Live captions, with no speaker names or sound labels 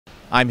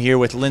I'm here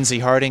with Lindsey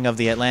Harding of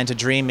the Atlanta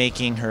Dream,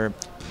 making her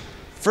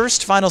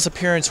first finals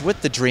appearance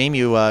with the Dream.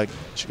 You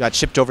got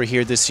shipped over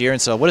here this year,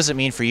 and so what does it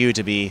mean for you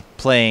to be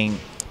playing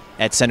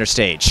at center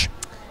stage?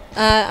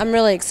 I'm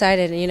really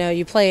excited. You know,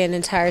 you play an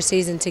entire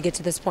season to get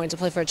to this point, to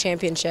play for a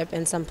championship,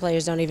 and some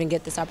players don't even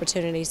get this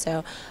opportunity,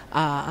 so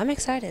I'm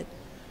excited.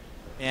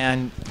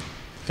 And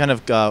kind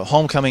of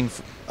homecoming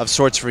of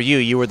sorts for you.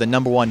 You were the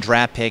 #1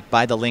 draft pick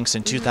by the Lynx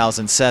in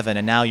 2007,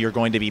 and now you're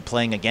going to be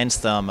playing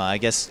against them. I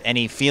guess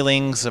any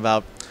feelings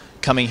about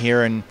coming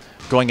here and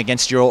going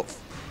against your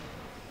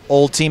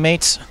old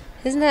teammates?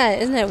 Isn't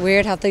that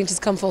weird how things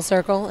just come full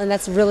circle? And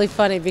that's really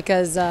funny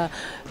because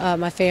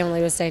my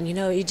family was saying, you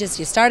know, you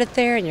started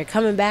there and you're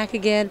coming back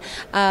again.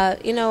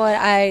 You know what?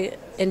 I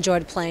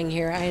enjoyed playing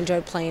here. I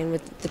enjoyed playing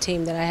with the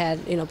team that I had,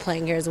 you know,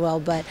 playing here as well.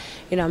 But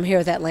you know, I'm here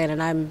with Atlanta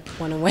and I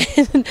want to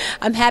win.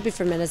 I'm happy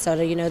for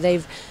Minnesota. You know,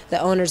 the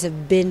owners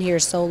have been here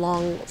so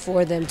long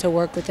for them to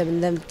work with them,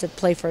 and them to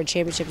play for a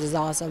championship is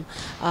awesome,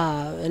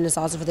 and it's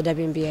awesome for the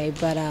WNBA.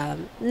 But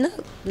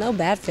no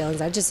bad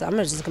feelings. I'm just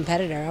a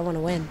competitor. I want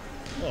to win.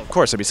 Well, of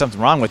course, there'd be something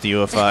wrong with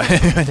you if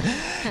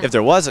if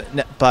there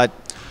wasn't. But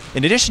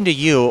in addition to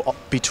you,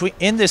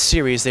 in this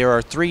series, there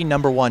are 3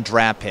 #1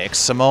 draft picks.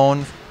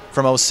 Simone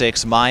from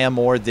 '06, Maya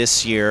Moore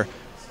this year,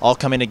 all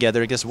coming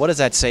together. I guess, what does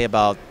that say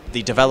about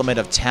the development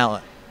of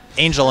talent?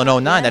 Angel in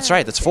 '09, yeah, that's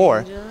right, that's 4.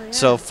 Angel, yeah.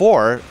 So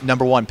 4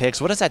 #1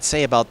 picks. What does that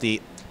say about the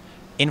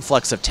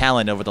influx of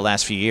talent over the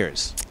last few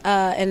years?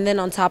 And then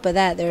on top of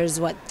that, there's,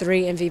 what,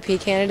 3 MVP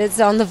candidates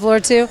on the floor,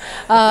 too?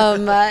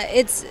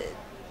 It's...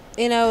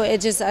 You know, I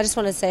just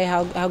want to say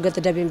how good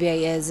the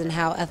WNBA is and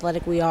how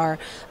athletic we are.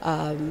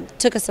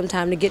 Took us some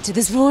time to get to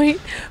this point,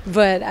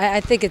 but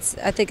I think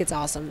it's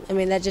awesome. I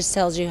mean, that just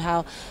tells you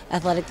how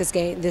athletic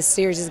this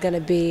series is going to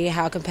be,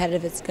 how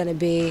competitive it's going to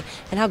be,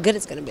 and how good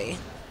it's going to be.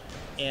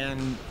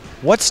 And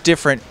what's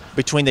different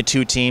between the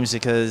two teams?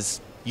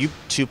 Because you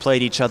two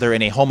played each other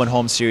in a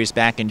home-and-home series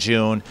back in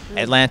June. Mm-hmm.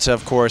 Atlanta,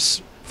 of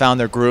course, found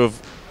their groove,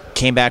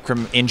 came back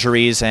from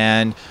injuries,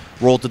 and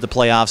rolled to the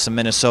playoffs. In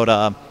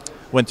Minnesota,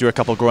 went through a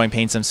couple of growing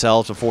pains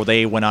themselves before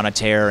they went on a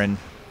tear, and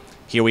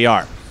here we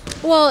are.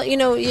 Well, you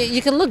know,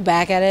 you can look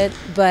back at it,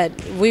 but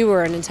we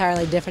were an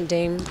entirely different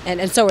team,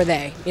 and so were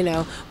they. You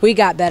know, we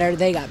got better,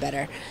 they got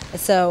better.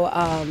 So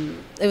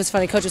it was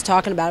funny, Coach was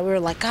talking about it. We were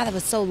like, God, that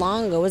was so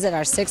long ago. Was it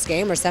our 6th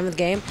game or 7th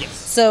game? Yes.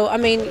 So, I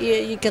mean,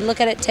 you can look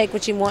at it, take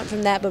what you want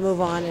from that, but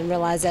move on and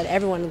realize that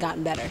everyone had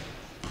gotten better.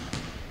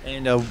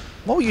 And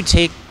what will you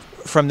take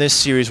from this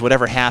series,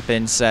 whatever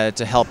happens,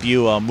 to help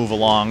you move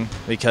along?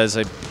 Because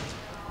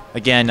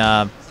again,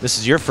 this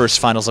is your first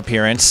finals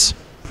appearance,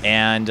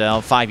 and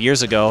 5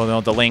 years ago, you know,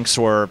 the Lynx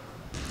were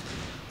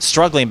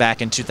struggling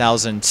back in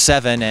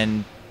 2007,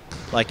 and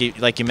like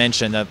you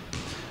mentioned,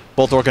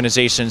 both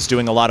organizations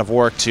doing a lot of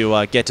work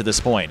to get to this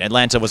point.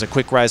 Atlanta was a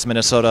quick rise.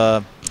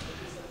 Minnesota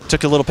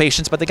took a little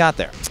patience, but they got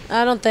there.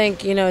 I don't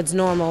think, you know, it's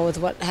normal with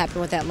what happened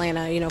with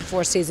Atlanta. You know,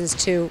 4 seasons,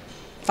 2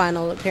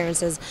 final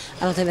appearances.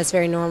 I don't think that's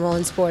very normal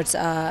in sports.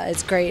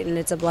 It's great, and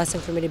it's a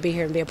blessing for me to be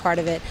here and be a part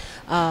of it.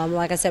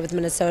 Like I said, with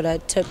Minnesota,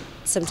 it took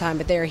some time,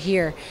 but they're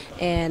here,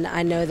 and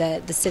I know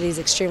that the city is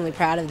extremely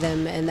proud of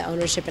them, and the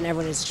ownership and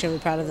everyone is extremely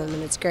proud of them,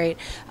 and it's great.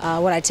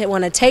 What I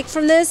want to take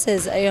from this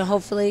is, you know,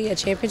 hopefully a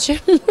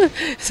championship.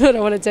 That's what I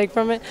want to take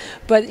from it.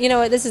 But you know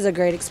what? This is a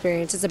great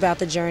experience. It's about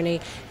the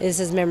journey. This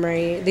is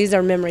memory. These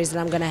are memories that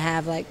I'm going to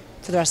have like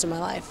for the rest of my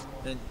life.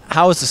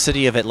 How has the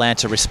city of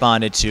Atlanta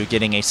responded to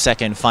getting a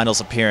second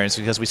finals appearance?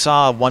 Because we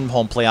saw one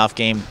home playoff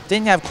game,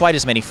 didn't have quite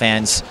as many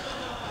fans,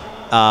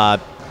 but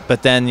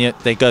then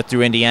they go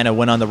through Indiana,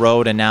 went on the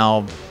road, and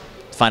now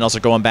finals are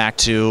going back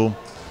to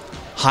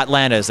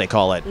Hotlanta, as they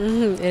call it.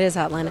 Mm-hmm. It is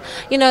Hotlanta.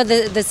 You know,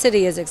 the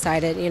city is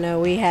excited. You know,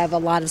 we have a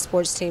lot of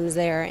sports teams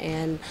there,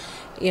 and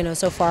you know,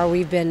 so far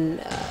we've been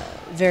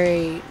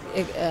very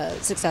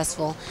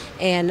successful,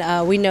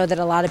 and we know that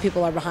a lot of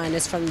people are behind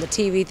us from the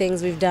TV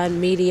things we've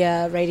done,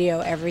 media, radio,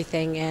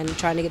 everything, and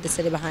trying to get the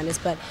city behind us.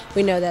 But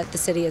we know that the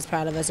city is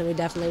proud of us, and we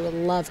definitely would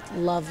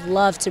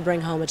love to bring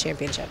home a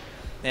championship.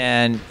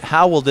 And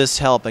how will this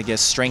help, I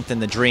guess, strengthen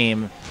the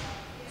Dream,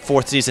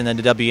 4th season in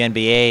the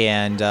WNBA,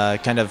 and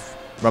kind of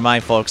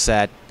remind folks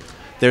that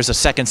there's a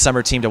second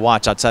summer team to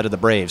watch outside of the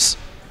Braves?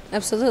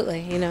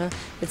 Absolutely. You know,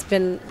 it's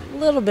been a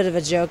little bit of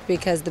a joke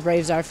because the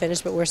Braves are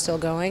finished, but we're still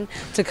going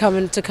to come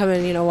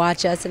and you know,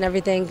 watch us and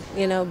everything,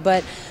 you know,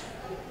 but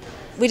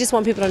we just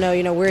want people to know,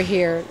 you know, we're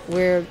here,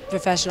 we're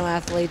professional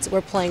athletes,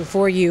 we're playing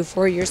for you,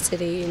 for your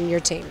city and your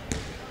team.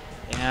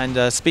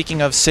 And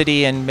speaking of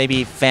city and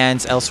maybe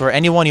fans elsewhere,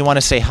 anyone you want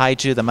to say hi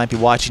to that might be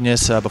watching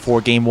this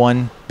before Game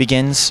 1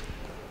 begins?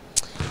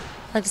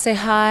 I'd like to say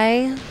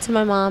hi to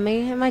my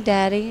mommy and my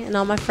daddy and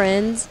all my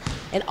friends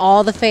and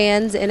all the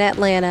fans in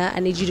Atlanta.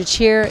 I need you to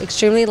cheer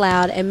extremely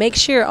loud and make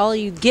sure all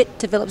you get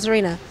to Phillips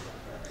Arena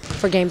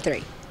for Game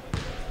 3.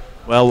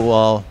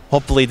 Well,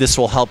 hopefully this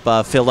will help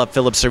fill up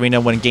Phillips Arena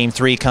when Game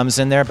 3 comes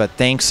in there, but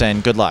thanks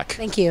and good luck.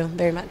 Thank you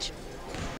very much.